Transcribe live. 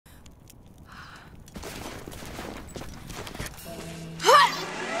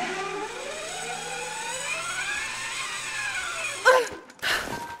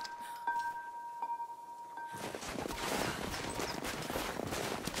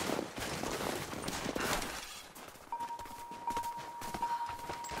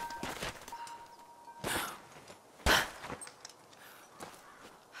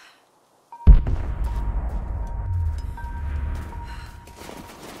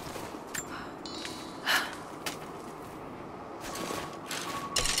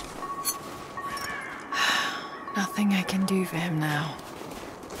nothing I can do for him now.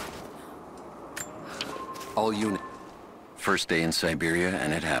 All unit. First day in Siberia,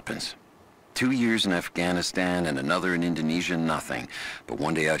 and it happens. 2 years in Afghanistan and another in Indonesia, nothing. But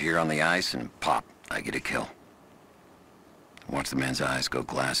one day out here on the ice, and pop, I get a kill. I watched the man's eyes go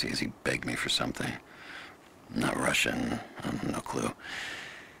glassy as he begged me for something. Not Russian, no clue.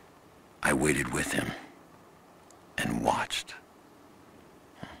 I waited with him and watched.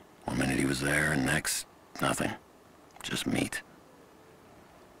 One minute he was there, and next, nothing. Just meat.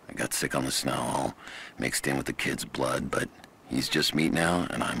 I got sick on the snow, all mixed in with the kid's blood, but he's just meat now,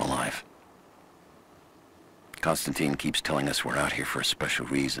 and I'm alive. Konstantin keeps telling us we're out here for a special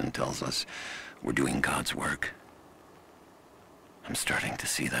reason, tells us we're doing God's work. I'm starting to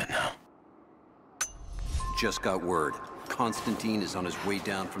see that now. Just got word. Konstantin is on his way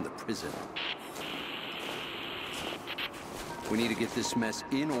down from the prison. We need to get this mess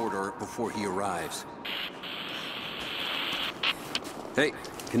in order before he arrives. Hey,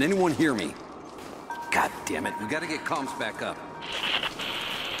 can anyone hear me? God damn it, we gotta get comms back up.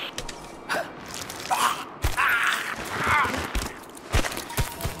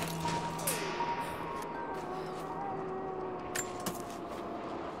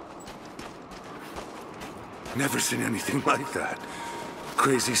 Never seen anything like that.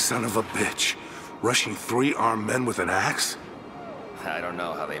 Crazy son of a bitch. Rushing 3 armed men with an axe? I don't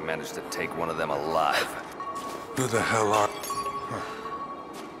know how they managed to take one of them alive. Who the hell are... Huh.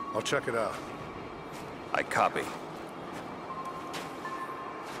 I'll check it out. I copy.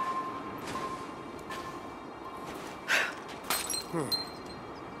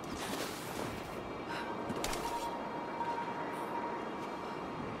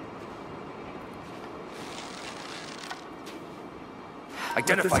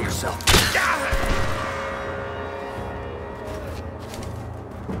 Identify yourself.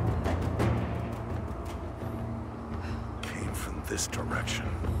 Came from this direction.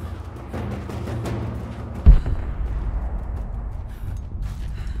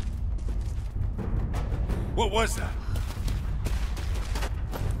 What was that?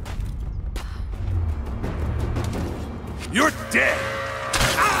 You're dead!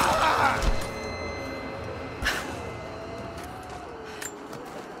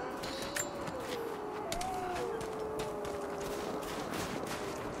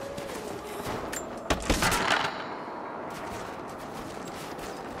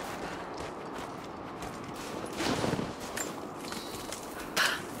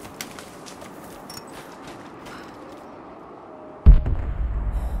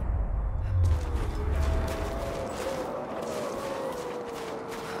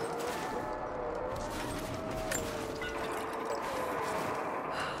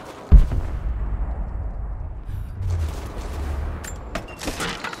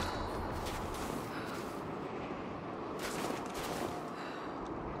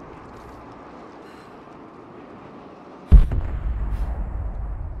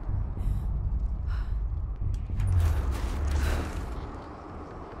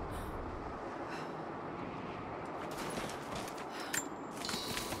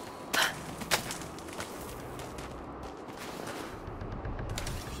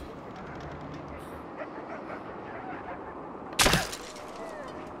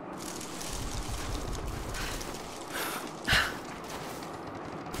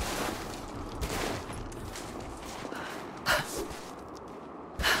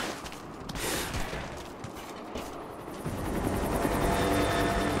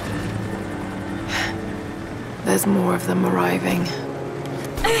 There's more of them arriving.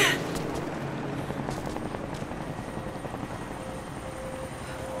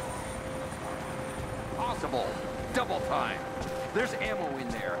 Possible. Double time. There's ammo in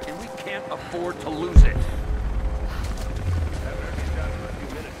there, and we can't afford to lose it.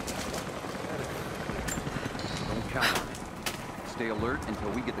 Don't count on it. Stay alert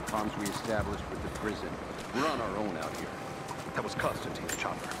until we get the comms reestablished with the prison. We're on our own out here. That was Konstantin's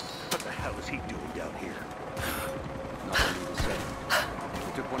chopper. What the hell is he doing down here? Nothing need to say.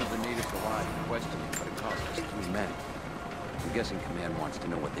 We took one of the natives alive in questioning, but it cost us 3 men. I'm guessing Command wants to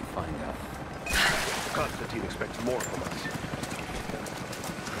know what they find out. Konstantin expects more from us.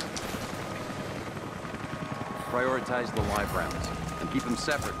 Prioritize the live rounds, and keep them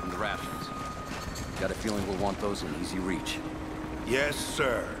separate from the rations. Got a feeling we'll want those in easy reach. Yes,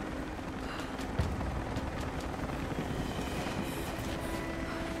 sir.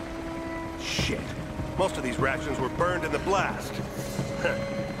 Shit. Most of these rations were burned in the blast.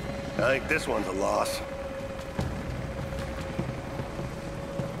 I think this one's a loss.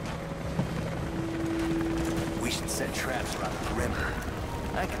 We should set traps around the perimeter.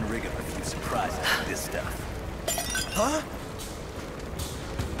 I can rig up a few surprises with this stuff. Huh?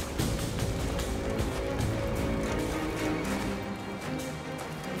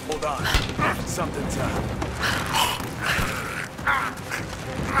 Hold on. Something's up.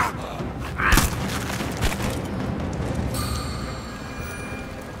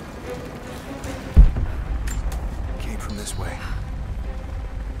 Came from this way.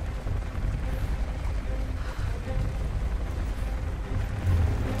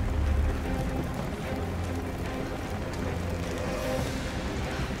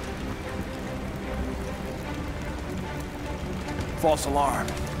 False alarm.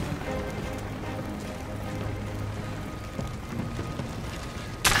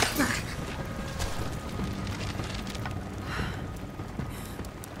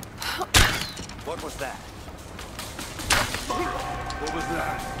 What was that? What was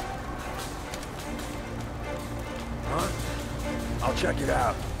that? Huh? I'll check it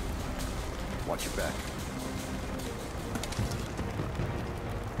out. Watch your back.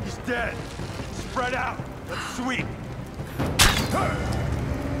 He's dead. Spread out. Let's sweep.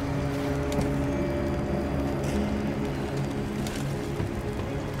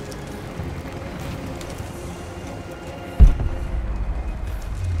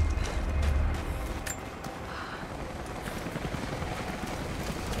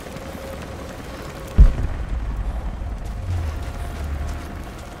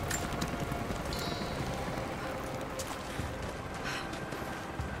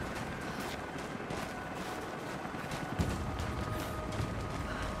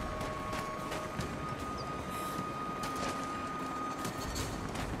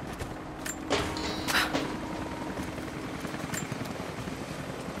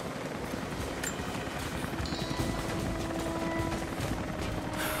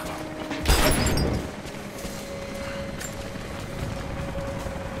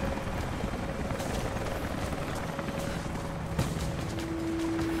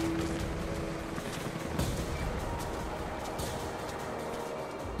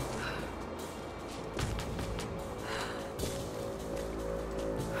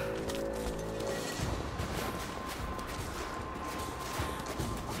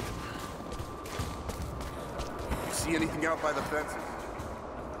 See anything out by the fences?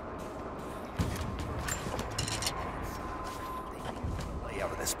 Lay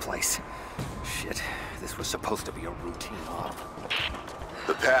out of this place. Shit, this was supposed to be a routine op.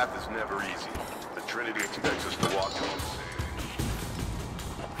 The path is never easy. The Trinity expects us to walk home safe.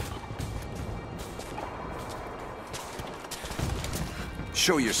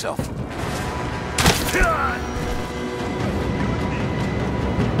 Show yourself.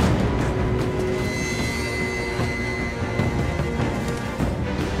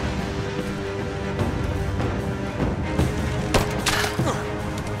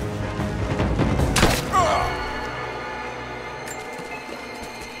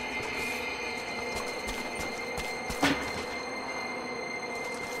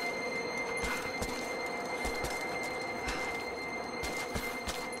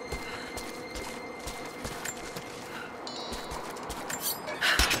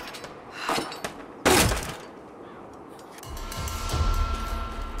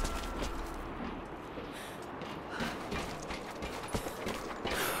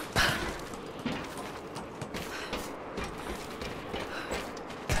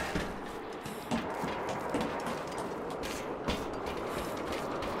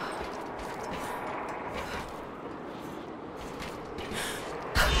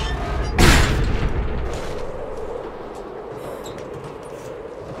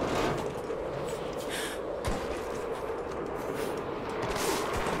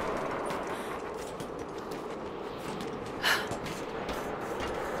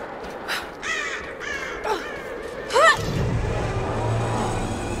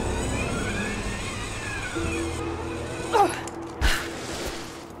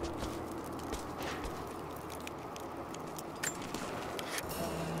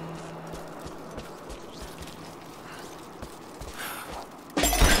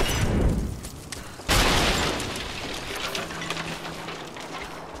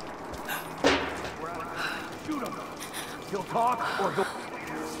 He'll talk or he'll...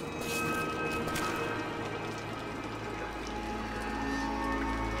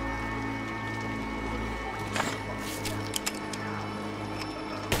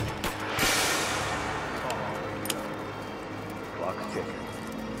 Clock's ticking.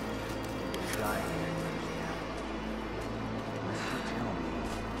 Dying. Tell me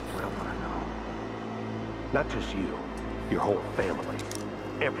what I want to know. Not just you, your whole family,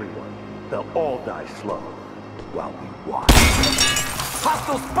 everyone. They'll all die slow while we watch.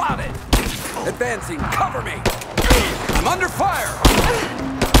 Hostile spotted! Advancing, cover me! I'm under fire!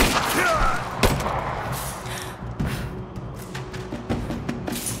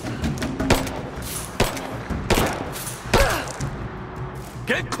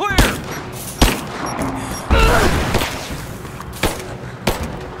 Get clear!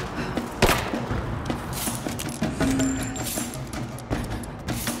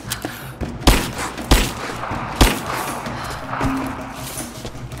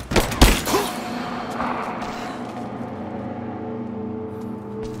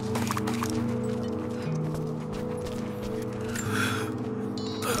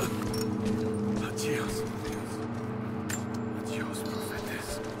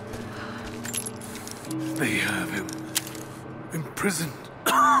 They have him imprisoned.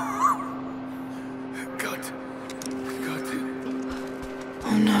 Got him.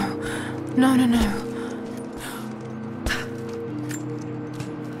 Oh no. No, no, no.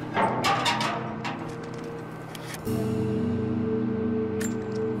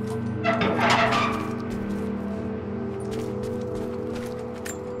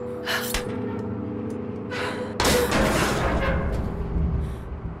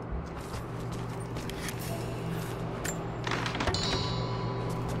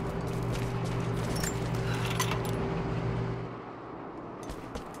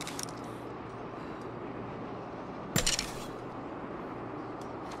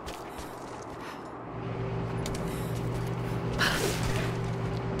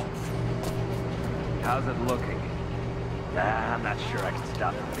 How's it looking? I'm not sure I can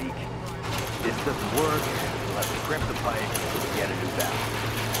stop the leak. This doesn't work. We'll have to crimp the pipe and get a new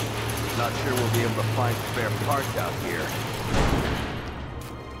valve. Not sure we'll be able to find spare parts out here.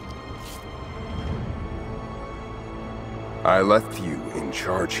 I left you in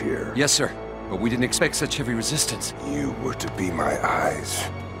charge here. Yes, sir. But we didn't expect such heavy resistance. You were to be my eyes.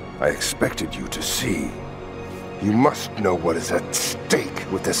 I expected you to see. You must know what is at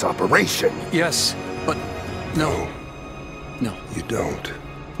stake with this operation. Yes, but no. No. You don't.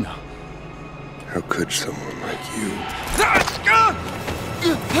 No. How could someone like you?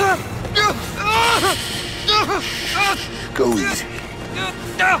 Go easy.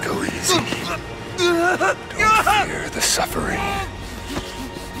 Go easy. Don't fear the suffering.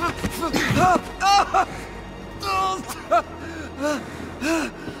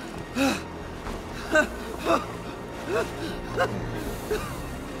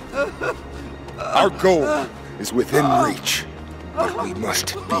 Our goal is within reach, but we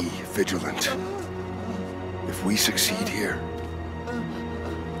must be vigilant. If we succeed here,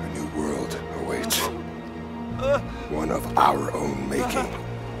 a new world awaits. One of our own making.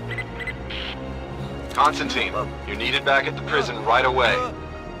 Constantine, you're needed back at the prison right away.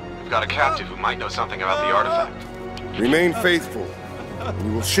 We've got a captive who might know something about the artifact. Remain faithful, and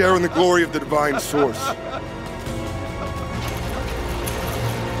you will share in the glory of the divine source.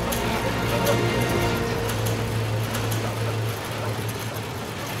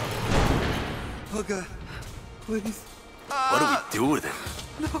 Oh God, please. What do we do with him?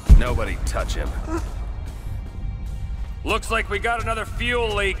 Nobody touch him. Looks like we got another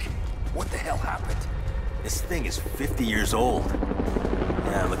fuel leak. What the hell happened? This thing is 50 years old.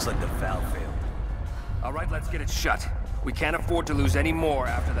 Yeah, looks like the valve failed. All right, let's get it shut. We can't afford to lose any more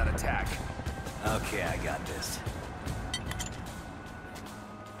after that attack. Okay, I got this.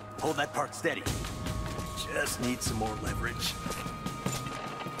 Hold that part steady. Just need some more leverage.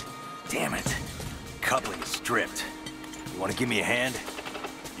 Damn it. Coupling is stripped. You want to give me a hand?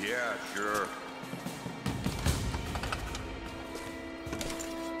 Yeah, sure.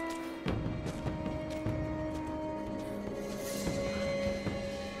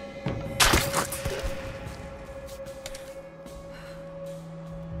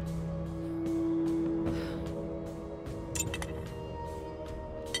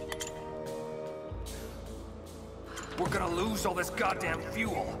 We're gonna lose all this goddamn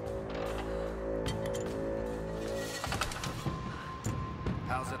fuel.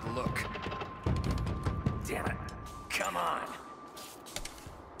 How's it look? Damn it. Come on.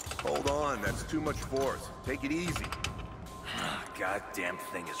 Hold on, that's too much force. Take it easy. Goddamn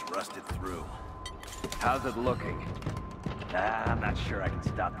thing is rusted through. How's it looking? I'm not sure I can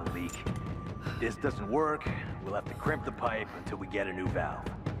stop the leak. If this doesn't work, we'll have to crimp the pipe until we get a new valve.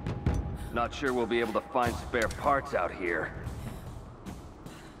 Not sure we'll be able to find spare parts out here.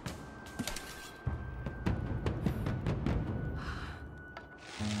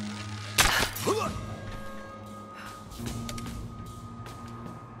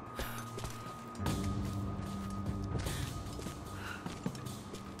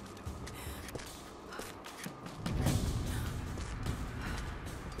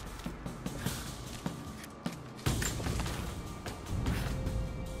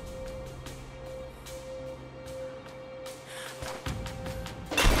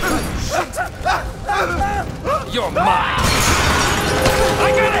 You're mine!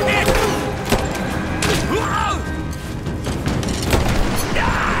 I got a hit!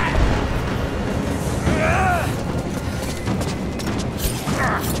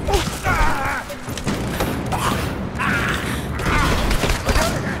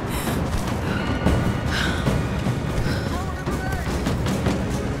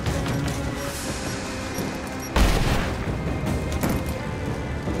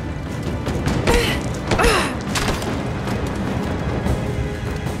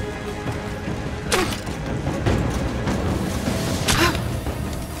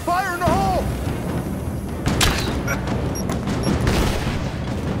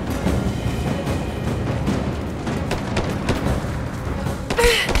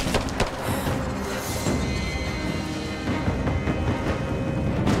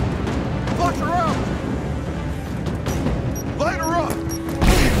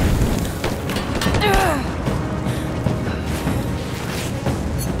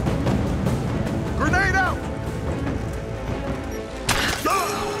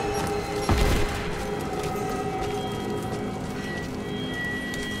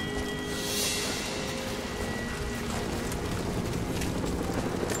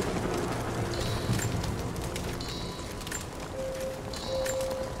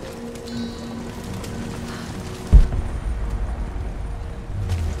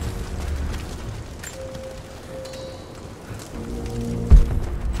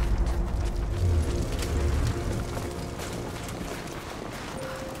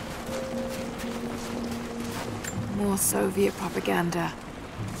 More Soviet propaganda.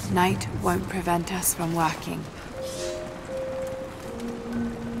 Night won't prevent us from working.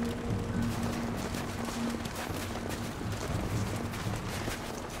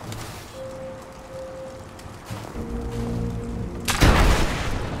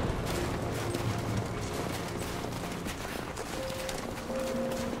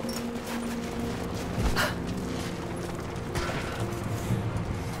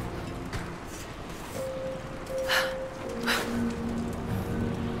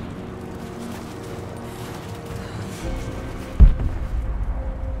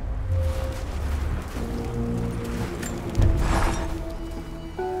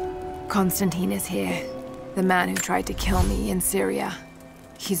 Konstantin is here. The man who tried to kill me in Syria.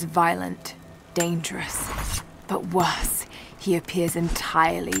 He's violent, dangerous, but worse, he appears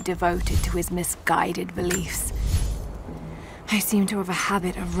entirely devoted to his misguided beliefs. I seem to have a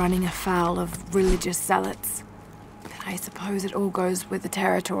habit of running afoul of religious zealots. But I suppose it all goes with the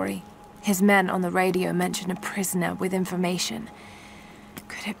territory. His men on the radio mentioned a prisoner with information.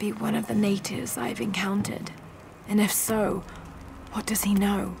 Could it be one of the natives I've encountered? And if so, what does he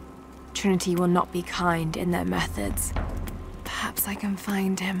know? Trinity will not be kind in their methods. Perhaps I can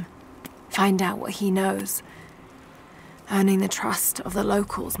find him. Find out what he knows. Earning the trust of the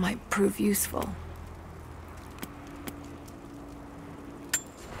locals might prove useful.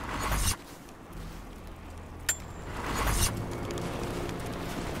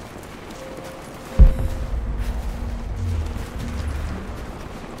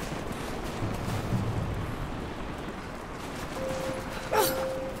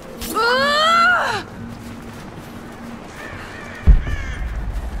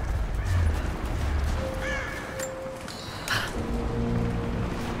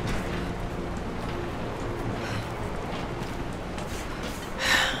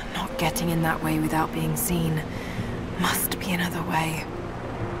 Getting in that way without being seen. Must be another way.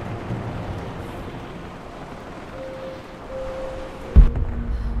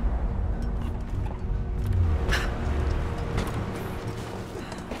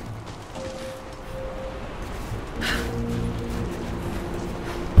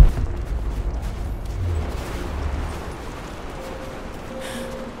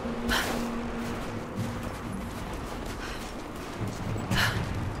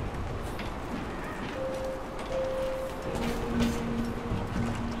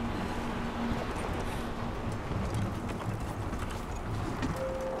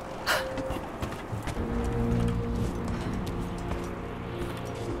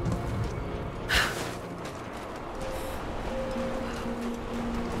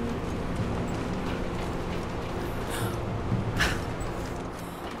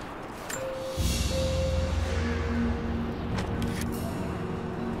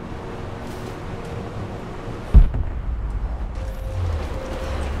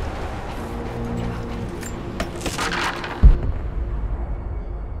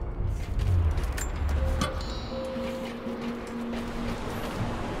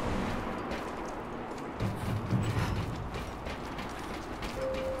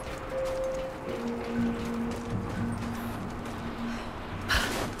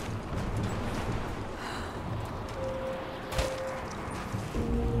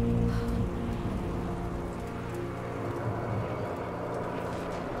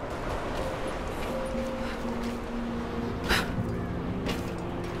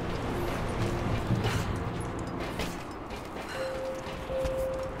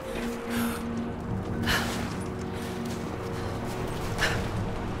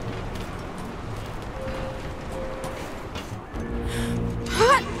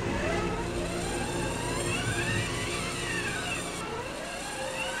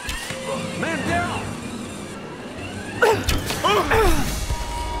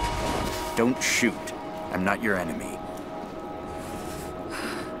 Don't shoot. I'm not your enemy.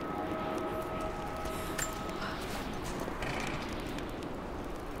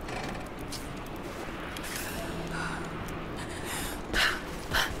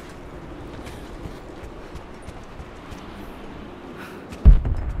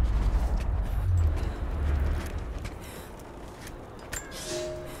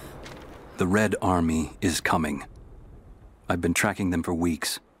 The Red Army is coming. I've been tracking them for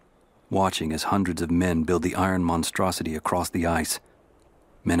weeks, watching as hundreds of men build the iron monstrosity across the ice.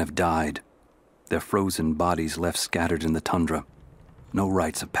 Men have died, their frozen bodies left scattered in the tundra. No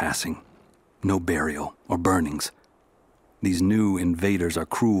rites of passing, no burial or burnings. These new invaders are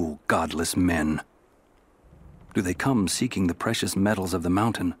cruel, godless men. Do they come seeking the precious metals of the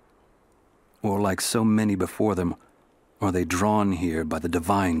mountain? Or like so many before them, are they drawn here by the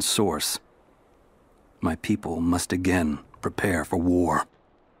divine source? My people must again prepare for war.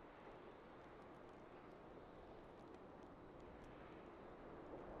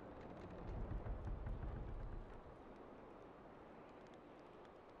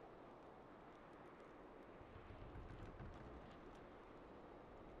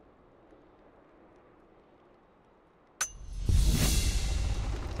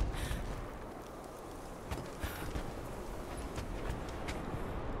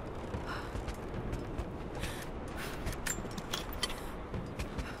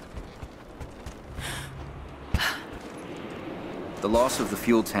 The loss of the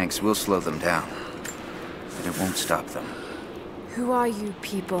fuel tanks will slow them down, but it won't stop them. Who are you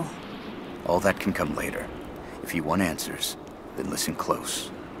people? All that can come later. If you want answers, then listen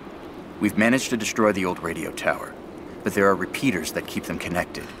close. We've managed to destroy the old radio tower, but there are repeaters that keep them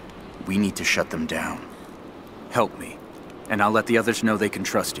connected. We need to shut them down. Help me, and I'll let the others know they can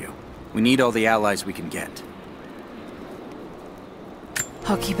trust you. We need all the allies we can get.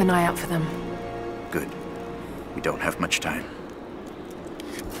 I'll keep an eye out for them. Good. We don't have much time.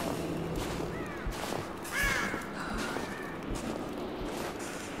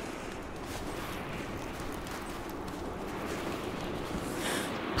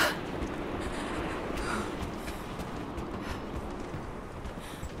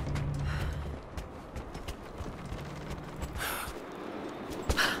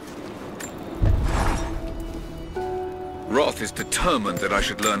 Roth is determined that I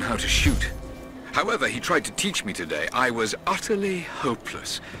should learn how to shoot. However, he tried to teach me today. I was utterly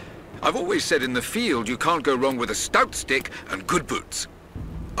hopeless. I've always said in the field you can't go wrong with a stout stick and good boots.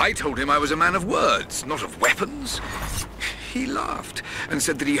 I told him I was a man of words, not of weapons. He laughed and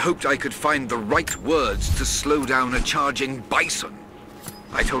said that he hoped I could find the right words to slow down a charging bison.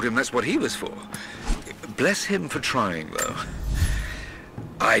 I told him that's what he was for. Bless him for trying, though.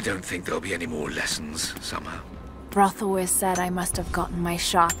 I don't think there'll be any more lessons, somehow. Roth always said I must have gotten my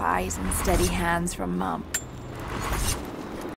sharp eyes and steady hands from Mum.